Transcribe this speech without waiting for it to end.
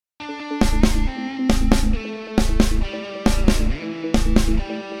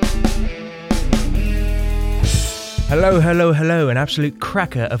Hello, an absolute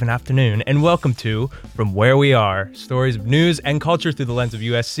cracker of an afternoon, and welcome to From Where We Are, stories of news and culture through the lens of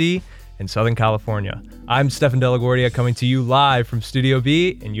USC and Southern California. I'm Stefan Delaguardia, coming to you live from Studio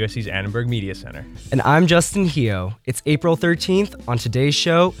B in USC's Annenberg Media Center. And I'm Justin Hio. It's April 13th. On today's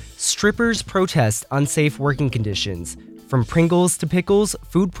show, strippers protest unsafe working conditions. From Pringles to pickles,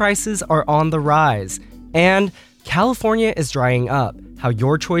 food prices are on the rise. And California is drying up. How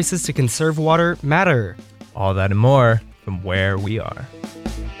your choices to conserve water matter. All that and more from Where We Are.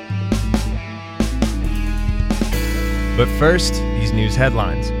 But first, these news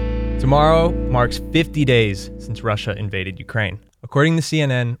headlines. Tomorrow marks 50 days since Russia invaded Ukraine. According to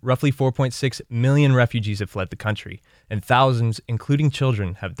CNN, roughly 4.6 million refugees have fled the country, and thousands, including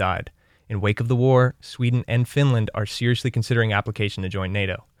children, have died. In wake of the war, Sweden and Finland are seriously considering application to join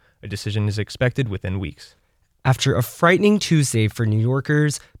NATO. A decision is expected within weeks. After a frightening Tuesday for New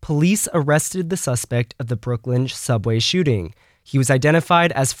Yorkers, police arrested the suspect of the Brooklyn subway shooting. He was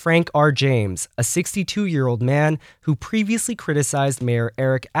identified as Frank R. James, a 62-year-old man who previously criticized Mayor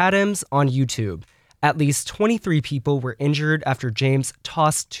Eric Adams on YouTube. At least 23 people were injured after James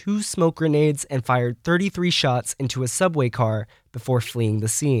tossed 2 smoke grenades and fired 33 shots into a subway car before fleeing the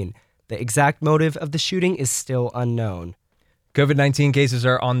scene. The exact motive of the shooting is still unknown. COVID-19 cases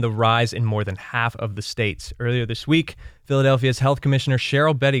are on the rise in more than half of the states. Earlier this week, Philadelphia's Health Commissioner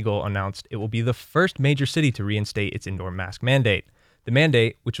Cheryl Bettigal announced it will be the first major city to reinstate its indoor mask mandate. The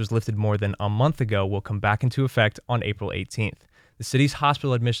mandate, which was lifted more than a month ago, will come back into effect on April 18th. The city's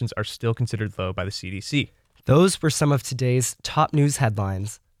hospital admissions are still considered low by the CDC. Those were some of today's top news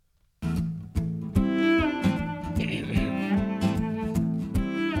headlines.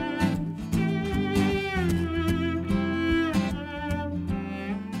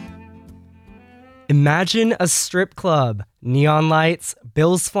 Imagine a strip club, neon lights,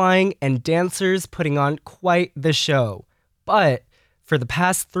 bills flying, and dancers putting on quite the show. But for the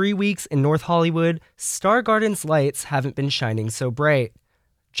past 3 weeks in North Hollywood, Star Garden's lights haven't been shining so bright.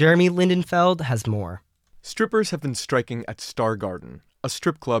 Jeremy Lindenfeld has more. Strippers have been striking at Star Garden, a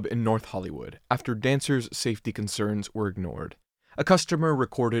strip club in North Hollywood, after dancers' safety concerns were ignored. A customer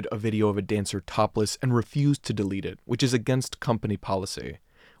recorded a video of a dancer topless and refused to delete it, which is against company policy.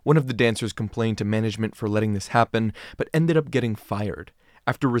 One of the dancers complained to management for letting this happen, but ended up getting fired.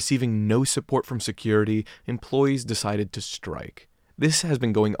 After receiving no support from security, employees decided to strike. This has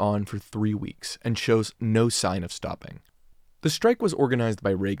been going on for 3 weeks and shows no sign of stopping. The strike was organized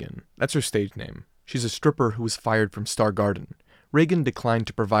by Reagan. That's her stage name. She's a stripper who was fired from Star Garden. Reagan declined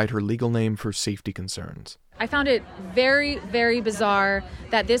to provide her legal name for safety concerns. I found it very, very bizarre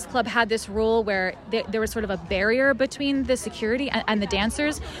that this club had this rule where there was sort of a barrier between the security and the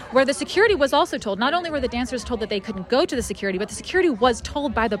dancers, where the security was also told, not only were the dancers told that they couldn't go to the security, but the security was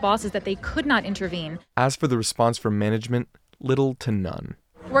told by the bosses that they could not intervene. As for the response from management, little to none.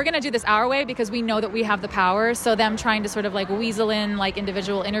 We're going to do this our way because we know that we have the power. So them trying to sort of like weasel in like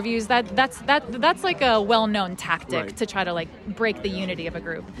individual interviews, that's like a well-known tactic to try to like break the unity of a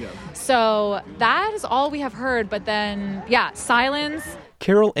group. Yeah. So that is all we have heard. But then, silence.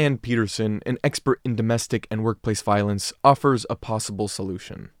 Carol Ann Peterson, an expert in domestic and workplace violence, offers a possible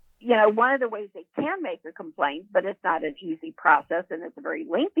solution. One of the ways they can make a complaint, but it's not an easy process and it's a very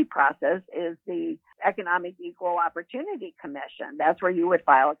lengthy process, is the Economic Equal Opportunity Commission. That's where you would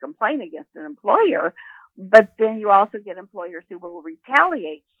file a complaint against an employer, but then you also get employers who will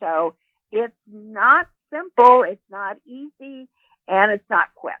retaliate. So it's not simple, it's not easy, and it's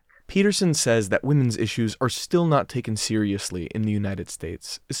not quick. Peterson says that women's issues are still not taken seriously in the United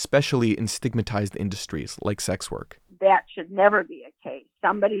States, especially in stigmatized industries like sex work. That should never be a case.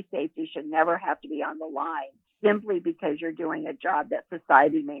 Somebody's safety should never have to be on the line simply because you're doing a job that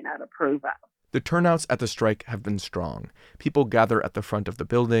society may not approve of. The turnouts at the strike have been strong. People gather at the front of the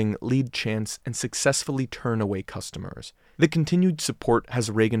building, lead chants, and successfully turn away customers. The continued support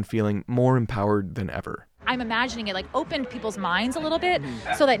has Reagan feeling more empowered than ever. I'm imagining it like opened people's minds a little bit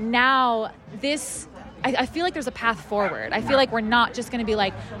so that now I feel like there's a path forward. I feel like we're not just going to be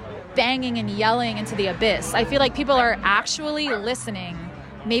like banging and yelling into the abyss. I feel like people are actually listening,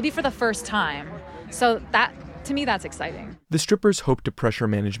 maybe for the first time. So that, to me, that's exciting. The strippers hope to pressure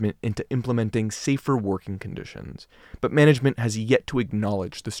management into implementing safer working conditions, but management has yet to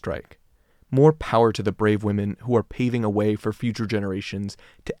acknowledge the strike. More power to the brave women who are paving a way for future generations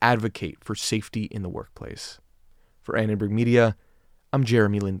to advocate for safety in the workplace. For Annenberg Media, I'm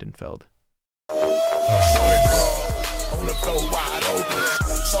Jeremy Lindenfeld.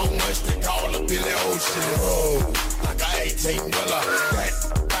 So much to call a Billy Ocean. Like a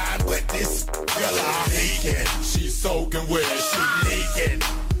 18-wheeler. Fine, but this fella leaking. She's soaking wet. She leaking.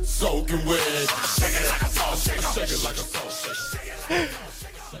 Soaking wet. Shaking like a sauce.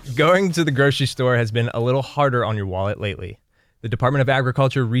 Going to the grocery store has been a little harder on your wallet lately. The Department of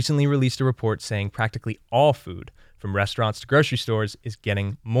Agriculture recently released a report saying practically all food, from restaurants to grocery stores, is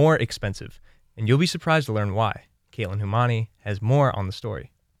getting more expensive. And you'll be surprised to learn why. Caitlin Humani has more on the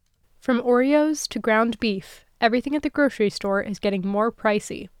story. From Oreos to ground beef, everything at the grocery store is getting more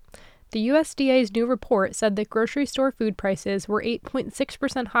pricey. The USDA's new report said that grocery store food prices were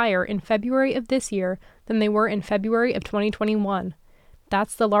 8.6% higher in February of this year than they were in February of 2021.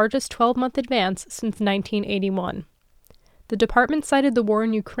 That's the largest 12-month advance since 1981. The department cited the war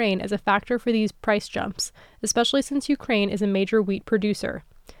in Ukraine as a factor for these price jumps, especially since Ukraine is a major wheat producer.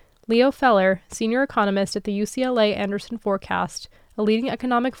 Leo Feller, senior economist at the UCLA Anderson Forecast, a leading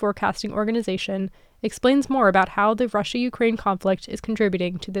economic forecasting organization, explains more about how the Russia-Ukraine conflict is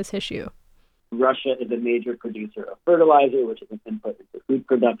contributing to this issue. Russia is a major producer of fertilizer, which is an input into food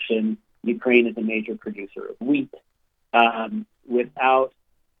production. Ukraine is a major producer of wheat. Without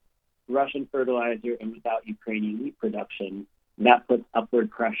Russian fertilizer and without Ukrainian wheat production, that puts upward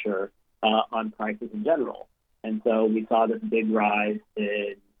pressure on prices in general. And so we saw this big rise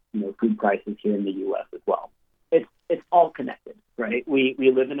in food prices here in the U.S. as well. It's all connected, right? We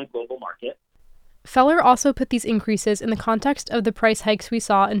live in a global market. Feller also put these increases in the context of the price hikes we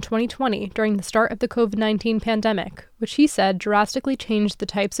saw in 2020 during the start of the COVID-19 pandemic, which he said drastically changed the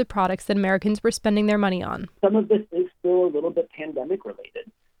types of products that Americans were spending their money on. Some of this is still a little bit pandemic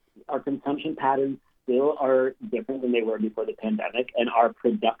related. Our consumption patterns still are different than they were before the pandemic, and our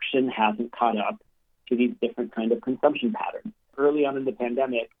production hasn't caught up to these different kind of consumption patterns. Early on in the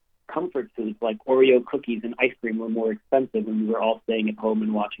pandemic, comfort foods like Oreo cookies and ice cream were more expensive when we were all staying at home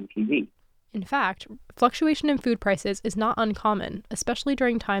and watching TV. In fact, fluctuation in food prices is not uncommon, especially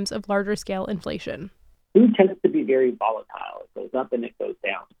during times of larger-scale inflation. Food tends to be very volatile. It goes up and it goes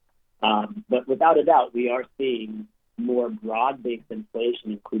down. But without a doubt, we are seeing more broad-based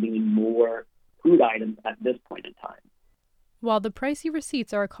inflation, including in more food items at this point in time. While the pricey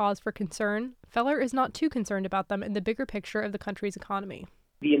receipts are a cause for concern, Feller is not too concerned about them in the bigger picture of the country's economy.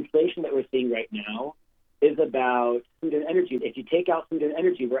 The inflation that we're seeing right now is about food and energy. If you take out food and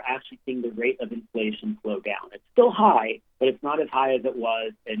energy, we're actually seeing the rate of inflation slow down. It's still high, but it's not as high as it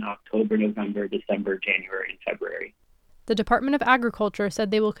was in October, November, December, January, and February. The Department of Agriculture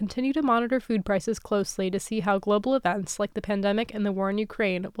said they will continue to monitor food prices closely to see how global events like the pandemic and the war in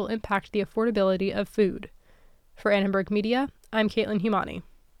Ukraine will impact the affordability of food. For Annenberg Media, I'm Caitlin Humani.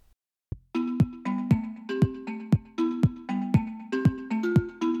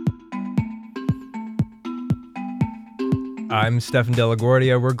 I'm Stefan De La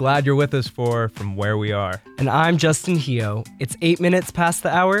Guardia. We're glad you're with us for From Where We Are. And I'm Justin Hio. It's 8 minutes past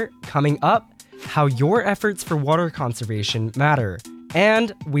the hour. Coming up, how your efforts for water conservation matter.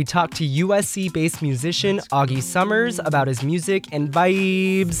 And we talk to USC-based musician Augie Summers about his music and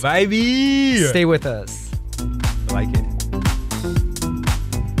vibes. Vibey! Stay with us. I like it.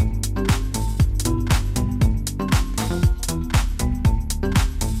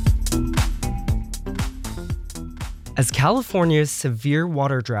 As California's severe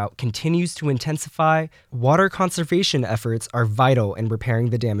water drought continues to intensify, water conservation efforts are vital in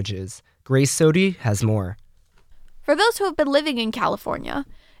repairing the damages. Grace Sodi has more. For those who have been living in California,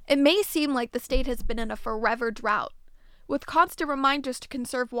 it may seem like the state has been in a forever drought. With constant reminders to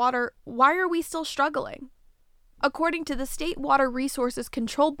conserve water, why are we still struggling? According to the State Water Resources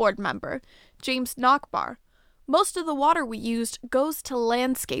Control Board member, James Nachbar, most of the water we used goes to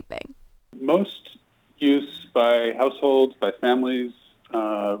landscaping. Most use by households, by families,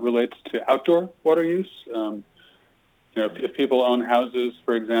 relates to outdoor water use. If people own houses,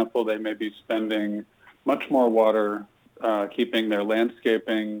 for example, they may be spending much more water keeping their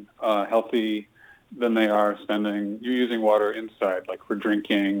landscaping healthy than they are using water inside, like for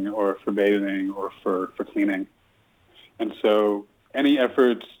drinking or for bathing or for cleaning. And so any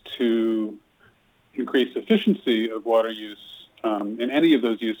efforts to increase efficiency of water use in any of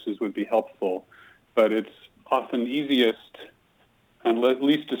those uses would be helpful. But it's often easiest and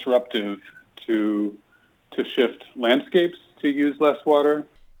least disruptive to shift landscapes to use less water.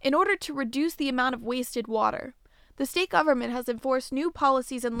 In order to reduce the amount of wasted water, the state government has enforced new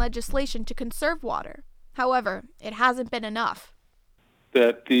policies and legislation to conserve water. However, it hasn't been enough.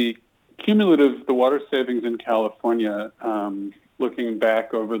 That the water savings in California, looking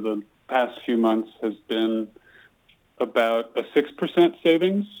back over the past few months, has been about a 6%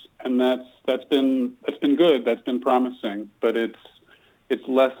 savings. And that's been good. That's been promising, but it's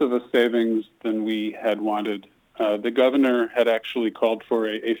less of a savings than we had wanted. The governor had actually called for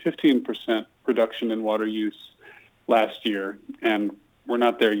a 15% reduction in water use last year, and we're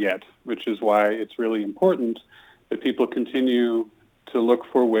not there yet. which is why it's really important that people continue to look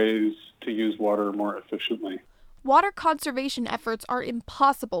for ways to use water more efficiently. Water conservation efforts are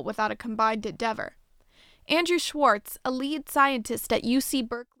impossible without a combined endeavor. Andrew Schwartz, a lead scientist at UC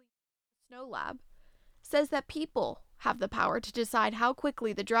Berkeley Snow Lab, says that people have the power to decide how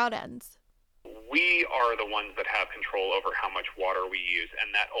quickly the drought ends. We are the ones that have control over how much water we use,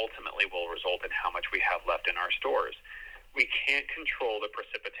 and that ultimately will result in how much we have left in our stores. We can't control the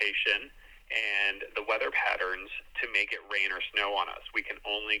precipitation and the weather patterns to make it rain or snow on us. We can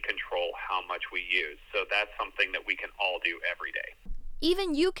only control how much we use. So that's something that we can all do every day.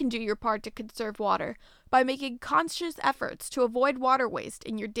 Even you can do your part to conserve water by making conscious efforts to avoid water waste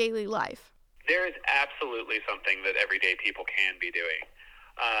in your daily life. There is absolutely something that everyday people can be doing,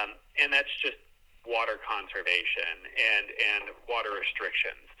 and that's just water conservation and water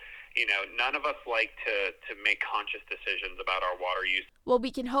restrictions. You know, none of us like to make conscious decisions about our water use. While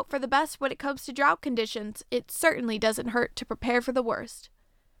we can hope for the best when it comes to drought conditions, it certainly doesn't hurt to prepare for the worst.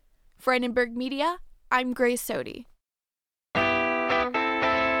 For Annenberg Media, I'm Grace Sodi.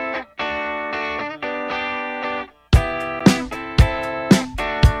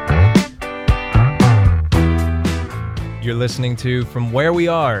 You're listening to From Where We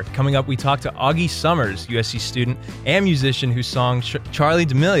Are. Coming up, we talk to Augie Summers, USC student and musician whose song Charli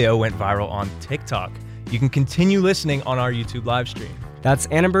D'Amelio went viral on TikTok. You can continue listening on our YouTube live stream. That's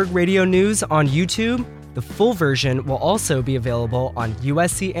Annenberg Radio News on YouTube. The full version will also be available on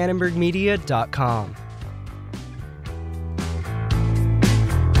uscannenbergmedia.com.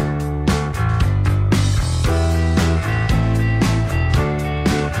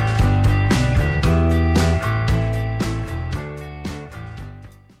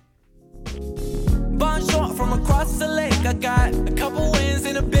 I got a couple wins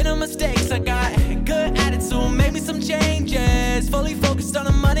and a bit of mistakes. I got good attitude, maybe some changes. Fully focused on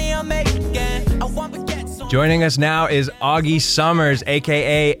the money I'm making. I want baguettes. Joining us now is Augie Summers,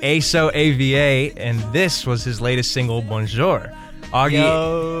 aka ASO AVA, and this was his latest single, Bonjour. Augie,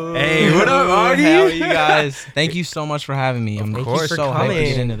 yo, hey, what up, Augie? How are you guys? Thank you so much for having me. I'm of course, so hyped to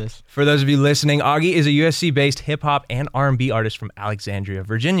get into this. For those of you listening, Augie is a USC-based hip-hop and R&B artist from Alexandria,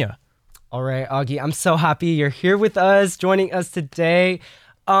 Virginia. All right, Augie, I'm so happy you're here with us, joining us today.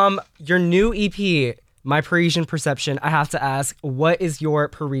 Your new EP, My Parisian Perception, I have to ask, what is your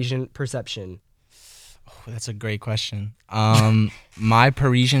Parisian perception? Oh, that's a great question. My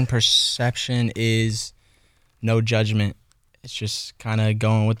Parisian perception is no judgment. It's just kind of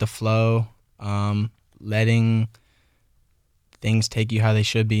going with the flow, letting things take you how they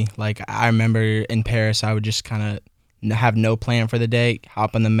should be. Like, I remember in Paris, I would just kind of have no plan for the day,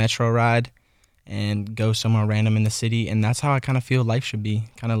 hop on the metro ride, and go somewhere random in the city. And that's how I kind of feel life should be.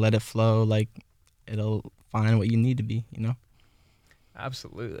 Kind of let it flow, like it'll find what you need to be, you know?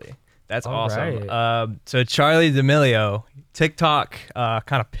 Absolutely. That's all awesome. Right. So Charli D'Amelio, TikTok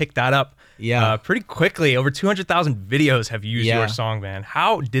kind of picked that up pretty quickly. Over 200,000 videos have used your song, man.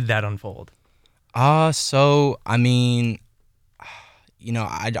 How did that unfold? So, I mean, you know,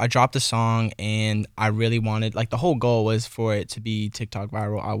 I dropped a song and I really wanted, like, the whole goal was for it to be TikTok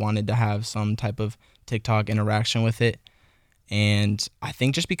viral. I wanted to have some type of TikTok interaction with it. And I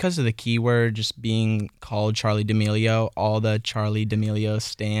think just because of the keyword just being called Charli D'Amelio, all the Charli D'Amelio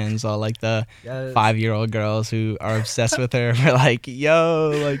stans, all like the 5-year-old girls who are obsessed with her were like,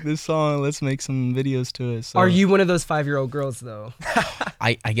 yo, like this song, let's make some videos to it. So, are you one of those 5-year-old girls though?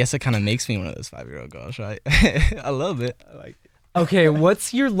 I guess it kind of makes me one of those 5-year-old girls, right? I love it. I like it. Okay,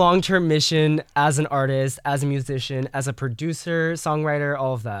 what's your long-term mission as an artist, as a musician, as a producer, songwriter,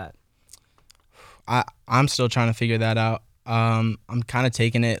 all of that? I'm still trying to figure that out. I'm kind of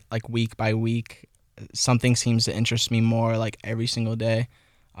taking it like week by week. Something seems to interest me more like every single day.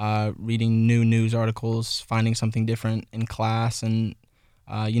 Reading new news articles, finding something different in class. And,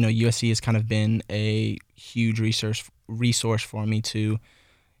 you know, USC has kind of been a huge resource for me to,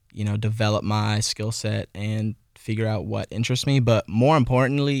 you know, develop my skill set and figure out what interests me, but more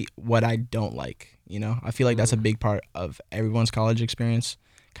importantly, what I don't like. You know, I feel like that's a big part of everyone's college experience,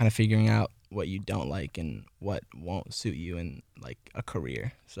 kind of figuring out what you don't like and what won't suit you in like a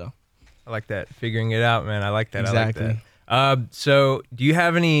career. So I like that. Figuring it out, man. I like that. Exactly. I like that. So do you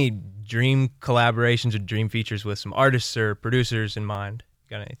have any dream collaborations or dream features with some artists or producers in mind?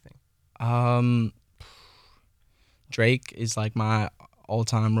 Got anything? Drake is like my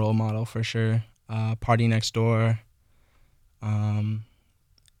all-time role model for sure. Party Next Door, and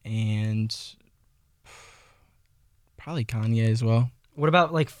probably Kanye as well. What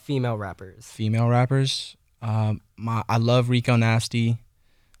about like female rappers? I love Rico Nasty.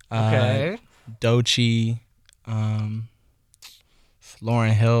 Okay. Doechii.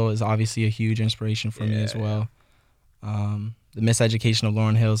 Lauryn Hill is obviously a huge inspiration for me as well. The Miseducation of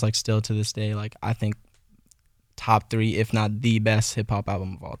Lauryn Hill is like still to this day, like I think top 3, if not the best hip hop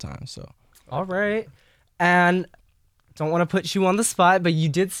album of all time. So. All right. And don't want to put you on the spot, but you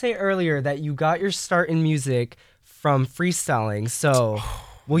did say earlier that you got your start in music from freestyling. So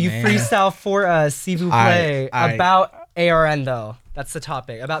will you freestyle for us, s'il vous plaît, about ARN though? That's the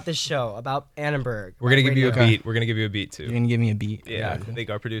topic, about this show, about Annenberg. We're going to give you a beat. We're going to give you a beat too. You're going to give me a beat? Yeah, I think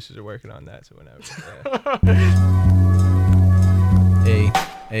our producers are working on that. So whenever.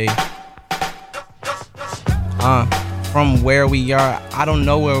 Hey. From where we are, I don't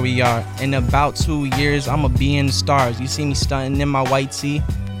know where we are. In about 2 years, I'ma be in the stars. You see me stunting in my white tee?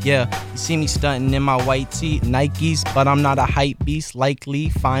 Yeah, you see me stunting in my white tee. Nikes, but I'm not a hype beast. Likely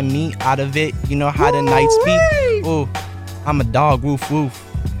find me out of it. You know how the nights be. Ooh, I'm a dog, woof, woof.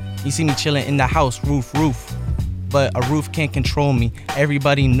 You see me chilling in the house, roof, roof. But a roof can't control me.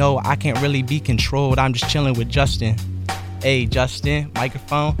 Everybody know I can't really be controlled. I'm just chilling with Justin. Hey, Justin,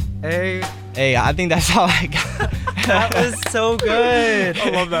 microphone. Hey, I think that's all I got. That was so good. I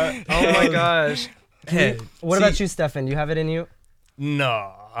love that. Oh my gosh. Hey, what about you, Stefan? Do you have it in you?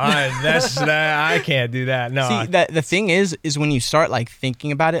 No, I can't do that. No. See, the thing is when you start like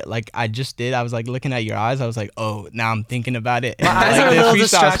thinking about it, like I just did. I was like looking at your eyes. I was like, oh, now I'm thinking about it. My eyes are a little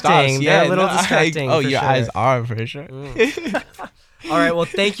distracting. Yeah, they're a little distracting. your eyes are for sure. All right. Well,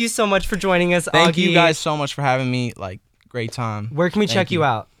 thank you so much for joining us, Thank Augie. you guys so much for having me. Like, great time. Where can we check you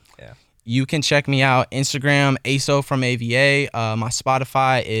out? You can check me out Instagram, ASO from AVA. My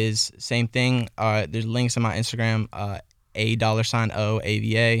Spotify is same thing. There's links in my Instagram, $O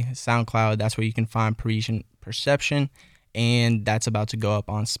AVA. SoundCloud, that's where you can find Parisian Perception, and that's about to go up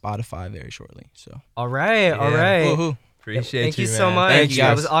on Spotify very shortly. So. All right. Woohoo. Appreciate you. Thank you man. so much. Thank you guys.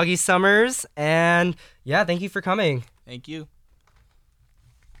 That was Augie Summers, and yeah, thank you for coming. Thank you.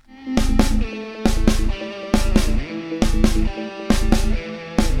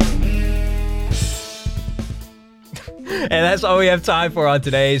 And that's all we have time for on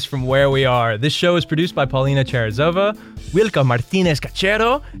today's From Where We Are. This show is produced by Paulina Cherizova, Wilka Martinez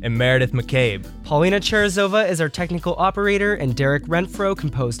Cachero, and Meredith McCabe. Paulina Cherizova is our technical operator, and Derek Renfro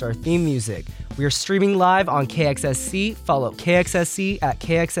composed our theme music. We are streaming live on KXSC. Follow KXSC at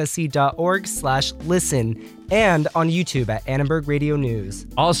kxsc.org/listen and on YouTube at Annenberg Radio News.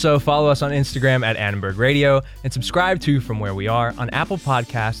 Also, follow us on Instagram at Annenberg Radio and subscribe to From Where We Are on Apple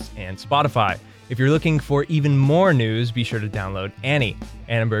Podcasts and Spotify. If you're looking for even more news, be sure to download Annie,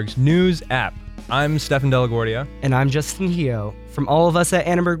 Annenberg's news app. I'm Stefan Delaguardia. And I'm Justin Hio. From all of us at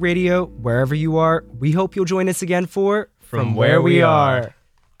Annenberg Radio, wherever you are, we hope you'll join us again for From Where We Are.